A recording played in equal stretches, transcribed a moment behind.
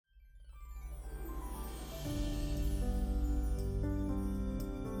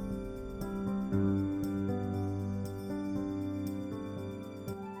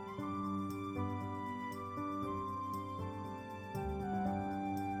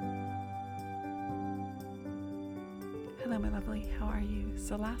Hello, my lovely. How are you?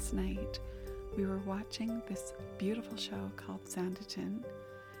 So last night we were watching this beautiful show called Sanditon,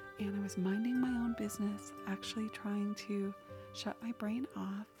 and I was minding my own business, actually trying to shut my brain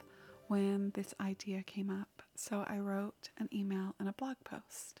off when this idea came up. So I wrote an email and a blog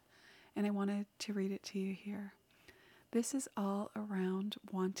post, and I wanted to read it to you here. This is all around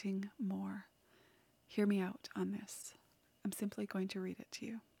wanting more. Hear me out on this. I'm simply going to read it to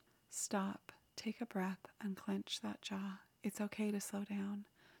you. Stop. Take a breath and clench that jaw. It's okay to slow down.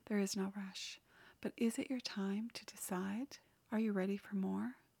 There is no rush. But is it your time to decide? Are you ready for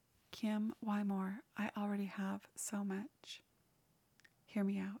more? Kim, why more? I already have so much. Hear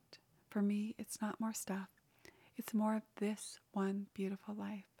me out. For me, it's not more stuff. It's more of this one beautiful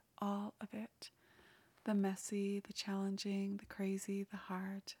life. All of it. The messy, the challenging, the crazy, the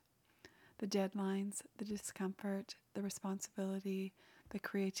hard. The deadlines, the discomfort, the responsibility, the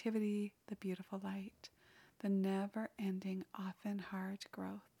creativity, the beautiful light, the never-ending, often hard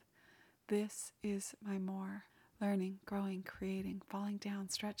growth. This is my more. Learning, growing, creating, falling down,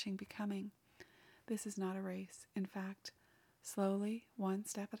 stretching, becoming. This is not a race. In fact, slowly, one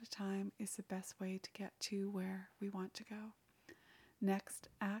step at a time is the best way to get to where we want to go. Next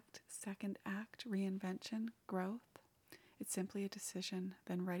act, second act, reinvention, growth. It's simply a decision,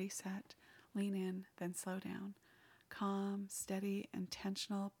 then ready, set, lean in, then slow down. Calm, steady,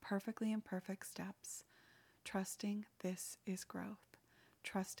 intentional, perfectly imperfect steps. Trusting this is growth.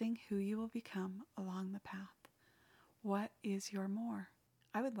 Trusting who you will become along the path. What is your more?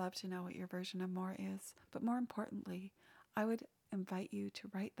 I would love to know what your version of more is, but more importantly, I would invite you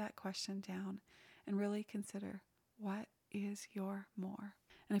to write that question down and really consider, what is your more?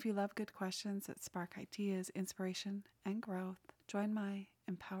 And if you love good questions that spark ideas, inspiration, and growth, join my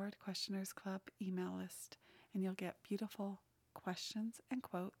Empowered Questioners Club email list, and you'll get beautiful questions and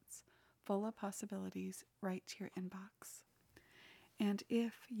quotes full of possibilities right to your inbox. And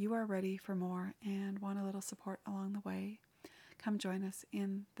if you are ready for more and want a little support along the way, come join us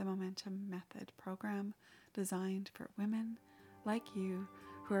in the Momentum Method program designed for women like you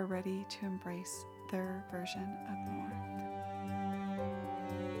who are ready to embrace their version of more.